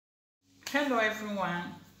Hello everyone,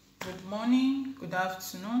 good morning, good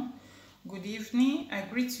afternoon, good evening. I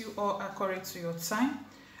greet you all according to your time.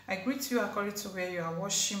 I greet you according to where you are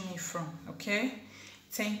watching me from. Okay,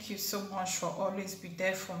 thank you so much for always be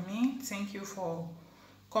there for me. Thank you for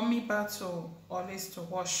coming back to always to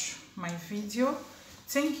watch my video.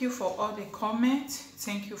 Thank you for all the comments.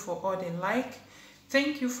 Thank you for all the like.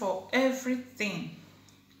 Thank you for everything.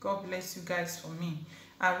 God bless you guys for me.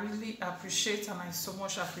 I really appreciate and I so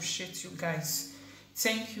much appreciate you guys.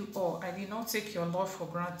 Thank you all. I did not take your love for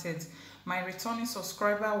granted. My returning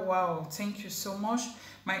subscriber, wow, thank you so much.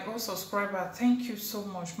 My old subscriber, thank you so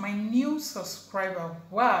much. My new subscriber,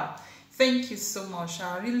 wow, thank you so much.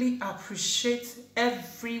 I really appreciate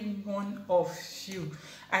every one of you.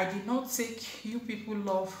 I did not take you people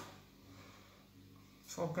love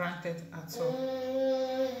for granted at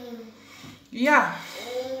all. Yeah,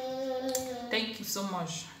 thank you so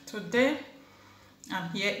much. Today I'm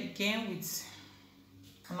here again with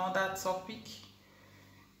another topic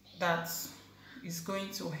that is going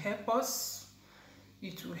to help us.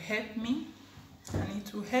 It will help me and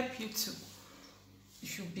it will help you too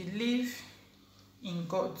if you believe in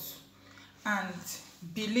God and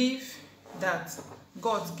believe that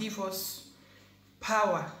God give us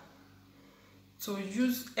power to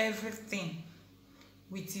use everything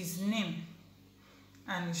with his name,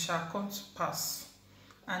 and it shall come to pass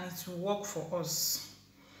and it will work for us.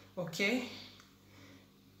 Okay,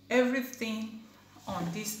 everything on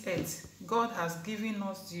this earth, God has given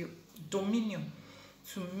us the dominion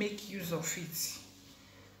to make use of it,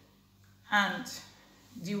 and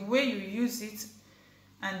the way you use it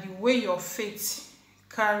and the way your faith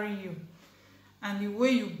carry you and the way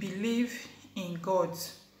you believe in God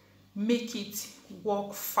make it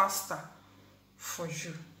work faster for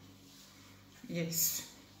you. Yes,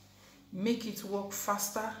 make it work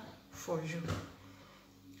faster for you.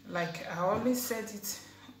 Like I always said it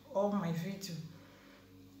all my video,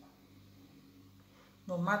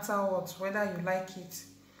 no matter what, whether you like it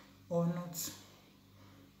or not,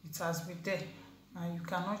 it has been there and you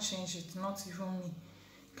cannot change it. Not even me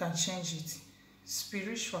can change it.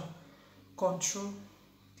 Spiritual control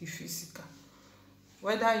the physical,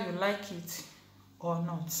 whether you like it or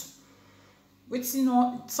not. It's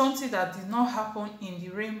not something that did not happen in the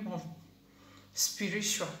rainbow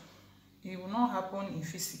spiritual, it will not happen in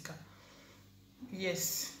physical.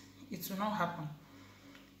 Yes, it will not happen.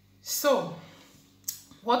 So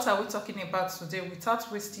what are we talking about today? Without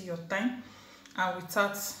wasting your time and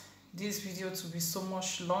without this video to be so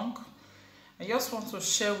much long, I just want to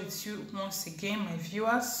share with you once again, my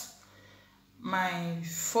viewers, my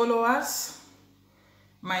followers,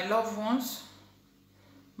 my loved ones,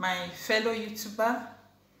 my fellow YouTuber,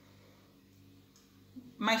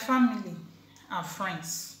 my family and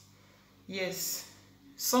friends. Yes,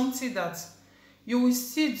 something that you will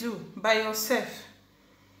still do by yourself.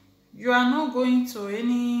 You are not going to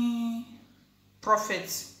any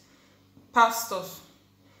prophets, pastors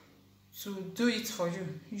to do it for you.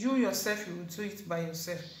 You yourself, you will do it by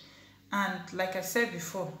yourself. And like I said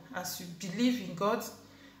before, as you believe in God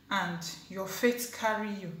and your faith carry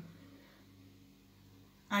you,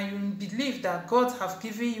 and you believe that God have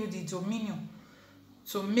given you the dominion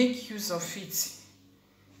to make use of it,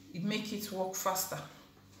 it make it work faster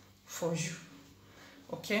for you.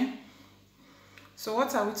 Okay, so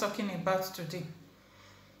what are we talking about today?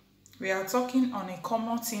 We are talking on a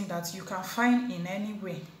common thing that you can find in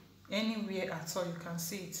anywhere at all. You can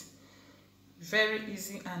see it. Very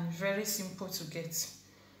easy and very simple to get,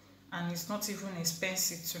 and it's not even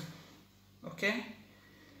expensive too. Okay,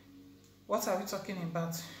 what are we talking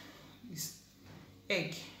about? Is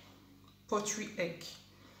egg, poultry egg.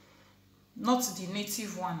 Not the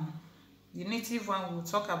native one. The native one, we'll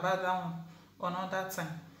talk about that one another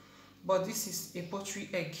time. But this is a poultry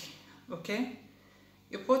egg. Okay,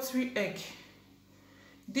 a poultry egg.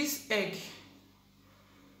 This egg,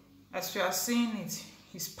 as you are seeing it,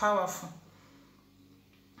 is powerful.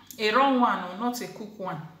 A raw one or not a cooked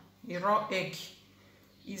one, a raw egg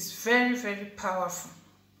is very, very powerful.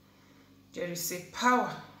 There is a power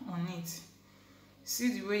on it.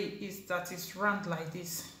 See the way it is, that is round like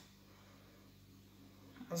this.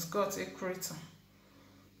 As God's a creator,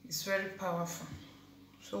 it's very powerful.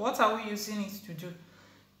 So what are we using it to do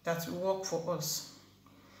that will work for us?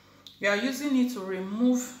 We are using it to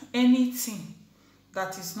remove anything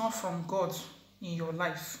that is not from God in your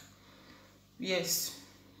life. Yes,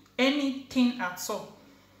 anything at all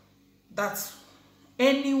that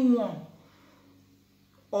anyone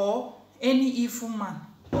or any evil man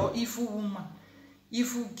or evil woman,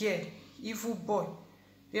 evil girl, evil boy,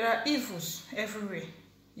 there are evils everywhere.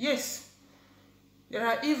 Yes, there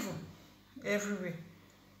are evil everywhere,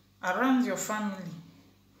 around your family.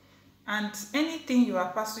 And anything you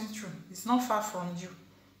are passing through is not far from you,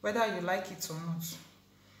 whether you like it or not.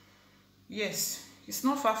 Yes, it's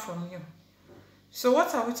not far from you. So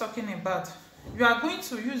what are we talking about? You are going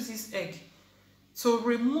to use this egg to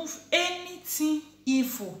remove anything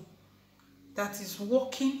evil that is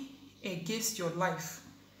working against your life.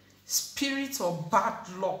 Spirit of bad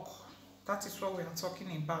luck. That is what we are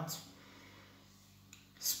talking about.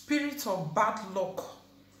 Spirit of bad luck.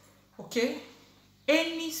 Okay?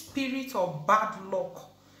 Any spirit of bad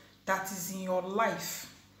luck that is in your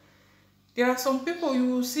life. There are some people you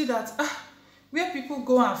will see that where people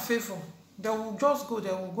go and favor, they will just go,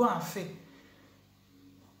 they will go and fail.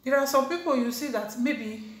 There are some people you see that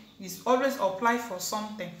maybe is always apply for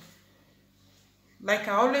something. Like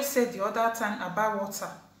I always said the other time about water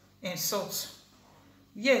and salt.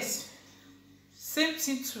 Yes, same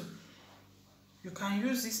thing too. You can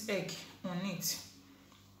use this egg on it.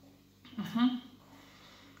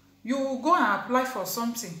 You will go and apply for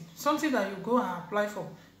something that you go and apply for.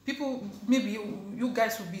 People, maybe you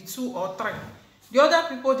guys will be 2 or 3. The other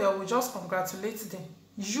people, they will just congratulate them.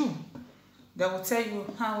 You, they will tell you,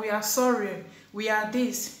 we are sorry, we are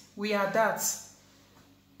this, we are that.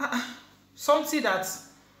 Something that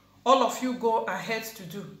all of you go ahead to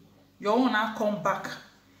do, you will now come back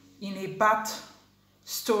in a bad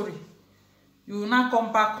story. You will now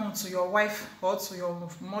come back home to your wife or to your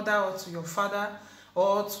mother or to your father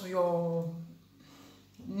or to your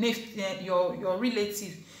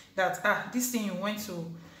relative that this thing you went to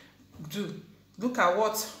do, look at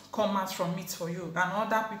what come out from it for you, and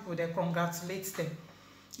other people, they congratulate them.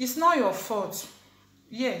 It's not your fault.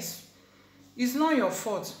 Yes, it's not your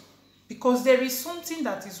fault, because there is something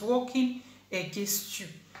that is working against you.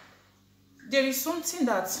 There is something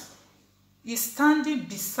that is standing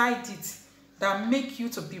beside it that make you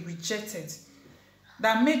to be rejected,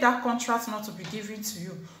 that made that contract not to be given to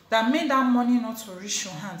you, that made that money not to reach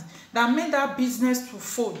your hand, that made that business to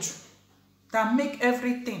fold, that make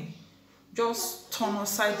everything just turn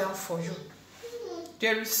upside down for you.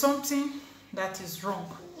 There is something that is wrong.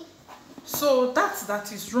 So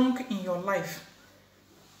that is wrong in your life,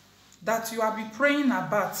 that you have been praying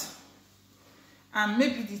about, and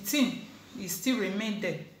maybe the thing is still remain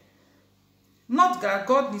there. Not that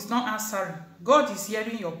God is not answering. God is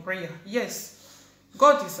hearing your prayer. Yes,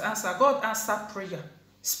 God is answer. God answer prayer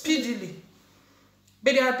speedily.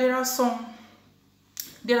 But there are some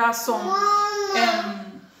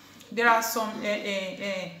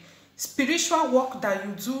spiritual work that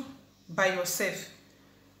you do by yourself.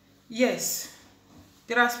 Yes,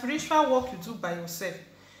 there are spiritual work you do by yourself.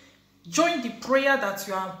 Join the prayer that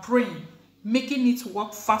you are praying, making it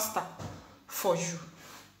work faster for you.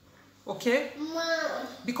 Okay?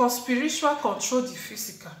 Because spiritual control the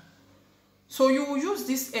physical. So you will use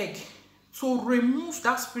this egg to remove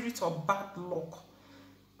that spirit of bad luck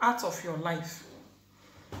out of your life.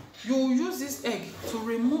 You will use this egg to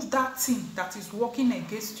remove that thing that is working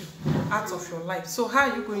against you out of your life. So how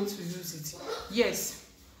are you going to use it? Yes,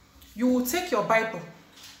 you will take your Bible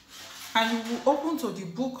and you will open to the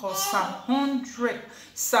book of Psalm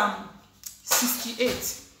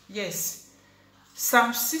 68. Yes,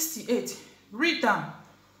 Psalm 68. Read them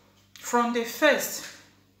from the first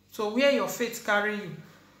to where your faith carry you,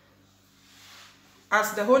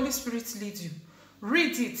 as the Holy Spirit leads you.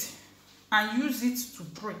 Read it and use it to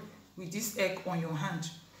pray with this egg on your hand.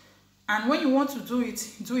 And when you want to do it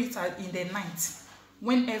in the night,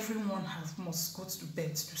 when everyone must go to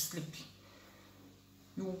bed to sleep.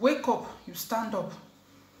 You wake up, you stand up,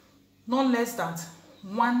 not less than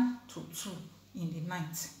 1 to 2 in the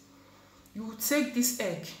night. You will take this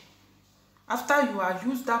egg. After you have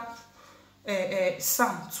used that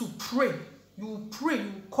psalm to pray, you will pray,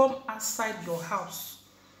 you will come outside your house.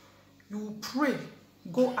 You will pray,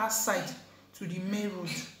 go outside to the main road.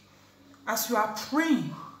 As you are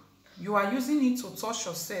praying, you are using it to touch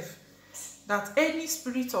yourself. That any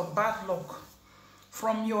spirit of bad luck,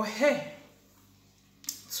 from your hair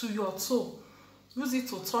to your toe, use it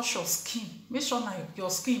to touch your skin. Make sure that your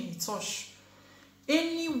skin is touched.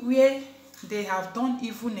 Anywhere they have done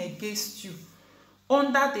evil against you,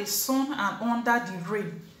 under the sun and under the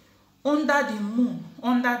rain, under the moon,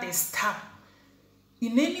 under the star,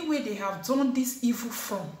 in any way they have done this evil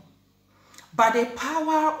from, by the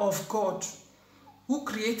power of God who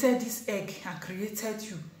created this egg and created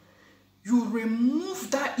you, you remove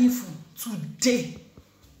that evil today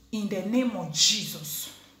in the name of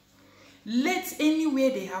Jesus. Let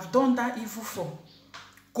anywhere they have done that evil from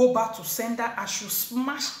go back to sender as you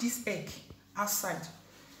smash this egg outside.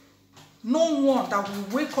 No one that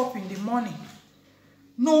will wake up in the morning,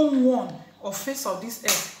 no one or face of this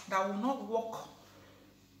earth that will not walk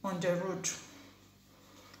on the road.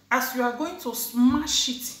 As you are going to smash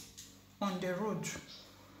it on the road,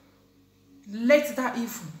 let that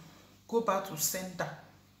evil go back to sender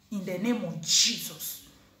in the name of Jesus.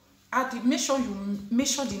 Make sure you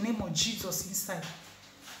mention the name of Jesus inside.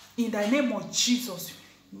 In the name of Jesus,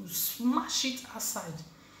 you smash it outside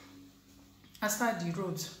the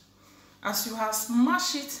road. As you have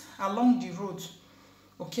smashed it along the road,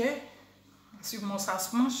 okay, as you must have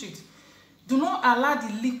smashed it, do not allow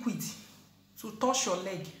the liquid to touch your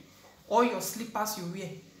leg or your slippers you wear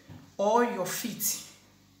or your feet.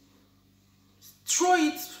 Throw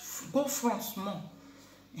it, go front small,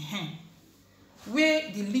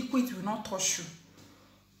 where the liquid will not touch you.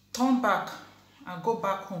 Turn back and go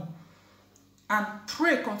back home and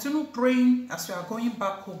pray. Continue praying as you are going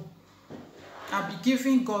back home, and be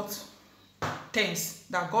giving God thanks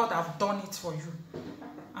that God have done it for you,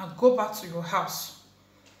 and go back to your house.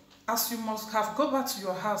 As you must have go back to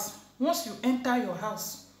your house, once you enter your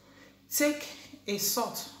house, take a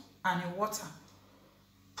salt and a water.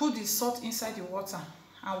 Put the salt inside the water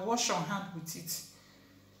and wash your hand with it.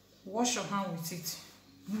 Wash your hand with it.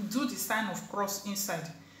 Do the sign of cross inside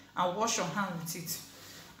and wash your hand with it.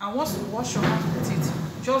 And once you wash your hand with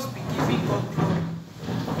it, just be giving God glory.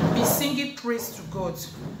 Be singing praise to God.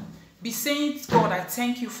 Be saying, God, I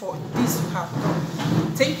thank you for this you have done.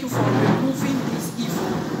 Thank you for removing this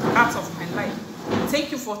evil out of my life.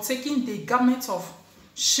 Thank you for taking the garment of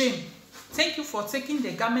shame. Thank you for taking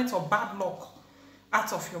the garment of bad luck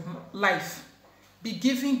out of your life. Be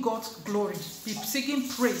giving God glory. Be singing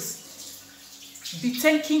praise. Be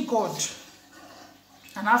thanking God.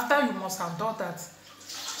 And after you must have done that,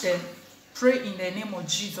 then pray in the name of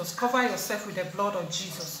Jesus. Cover yourself with the blood of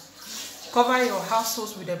Jesus. Cover your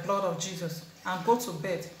households with the blood of Jesus and go to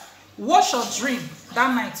bed. Watch your dream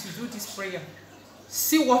that night you do this prayer.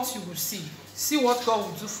 See what you will see. See what God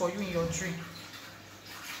will do for you in your dream.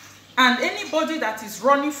 And anybody that is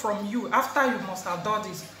running from you after you must have done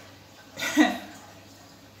this,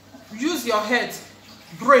 use your head,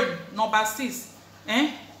 brain, number 6.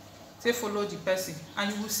 Say follow the person.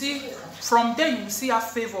 And you will see, from there you will see how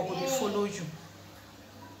favor will follow you.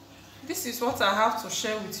 This is what I have to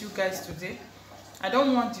share with you guys today. I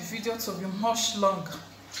don't want the video to be much longer.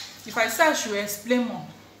 If I say I should explain more,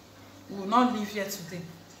 we will not leave here today.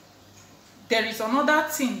 There is another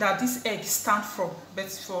thing that this egg stands for, but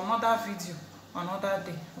for another video, another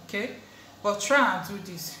day, okay? But try and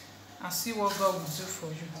do this and see what God will do for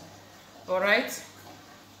you. Alright?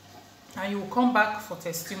 And you will come back for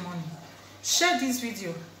testimony. Share this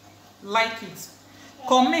video, like it,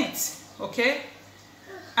 comment, okay?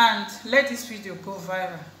 And let this video go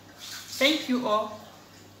viral. Thank you all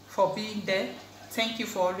for being there. Thank you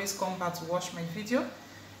for always coming back to watch my video.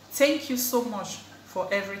 Thank you so much for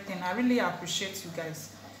everything. I really appreciate you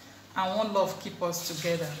guys. And one love keep us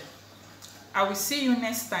together. I will see you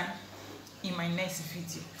next time in my next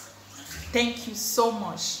video. Thank you so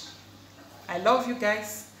much. I love you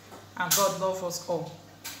guys, and God love us all.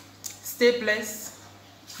 Stay blessed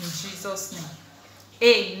in Jesus'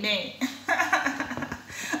 name. Amen.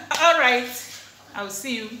 All right, I will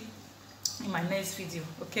see you in my next video.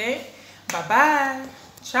 Okay, bye bye,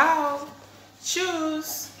 ciao,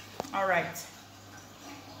 choose. All right.